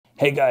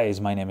Hey guys,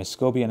 my name is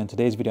Scoby, and in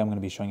today's video I'm going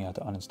to be showing you how to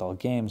uninstall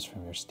games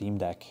from your Steam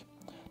Deck.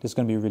 This is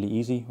going to be really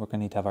easy. We're going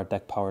to need to have our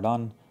deck powered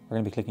on. We're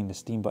going to be clicking the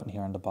Steam button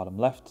here on the bottom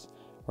left.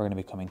 We're going to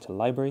be coming to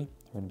Library.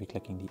 We're going to be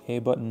clicking the A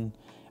button,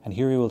 and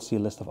here you will see a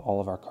list of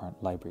all of our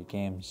current library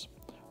games.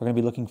 We're going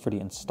to be looking for the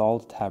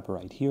Installed tab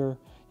right here.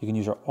 You can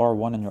use your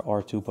R1 and your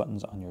R2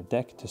 buttons on your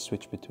deck to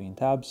switch between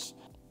tabs,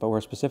 but we're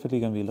specifically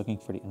going to be looking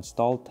for the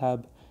Installed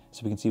tab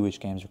so we can see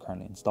which games are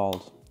currently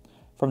installed.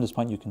 From this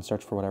point, you can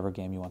search for whatever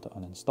game you want to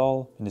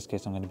uninstall. In this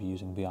case, I'm going to be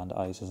using Beyond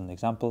Ice as an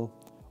example.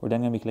 We're then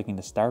going to be clicking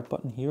the Start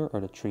button here,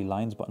 or the 3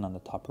 lines button on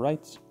the top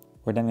right.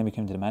 We're then going to be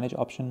coming to the Manage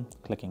option,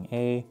 clicking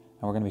A,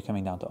 and we're going to be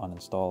coming down to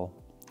Uninstall.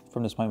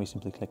 From this point, we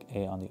simply click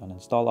A on the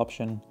Uninstall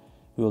option.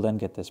 We will then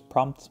get this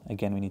prompt.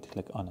 Again, we need to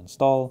click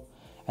Uninstall,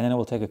 and then it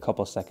will take a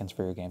couple of seconds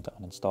for your game to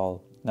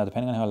uninstall. Now,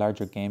 depending on how large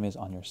your game is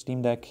on your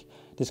Steam Deck,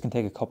 this can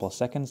take a couple of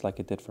seconds like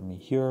it did for me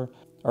here,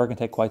 or it can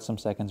take quite some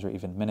seconds or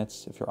even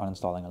minutes if you're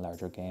uninstalling a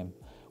larger game.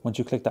 Once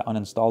you click that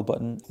uninstall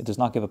button, it does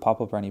not give a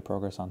pop-up or any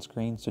progress on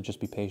screen, so just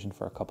be patient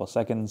for a couple of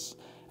seconds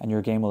and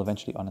your game will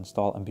eventually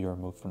uninstall and be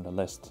removed from the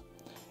list.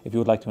 If you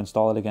would like to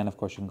install it again, of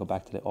course you can go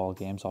back to the All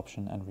Games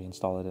option and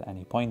reinstall it at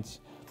any point,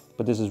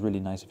 but this is really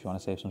nice if you want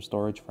to save some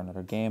storage for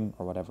another game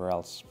or whatever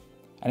else.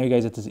 Anyway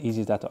guys, it's as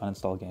easy as that to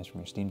uninstall games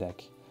from your Steam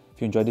Deck.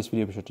 If you enjoyed this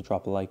video, be sure to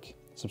drop a like,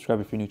 subscribe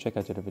if you're new, check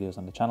out the other videos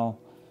on the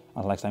channel.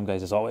 Until next time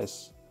guys, as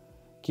always,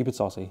 keep it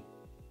saucy.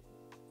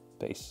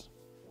 Peace.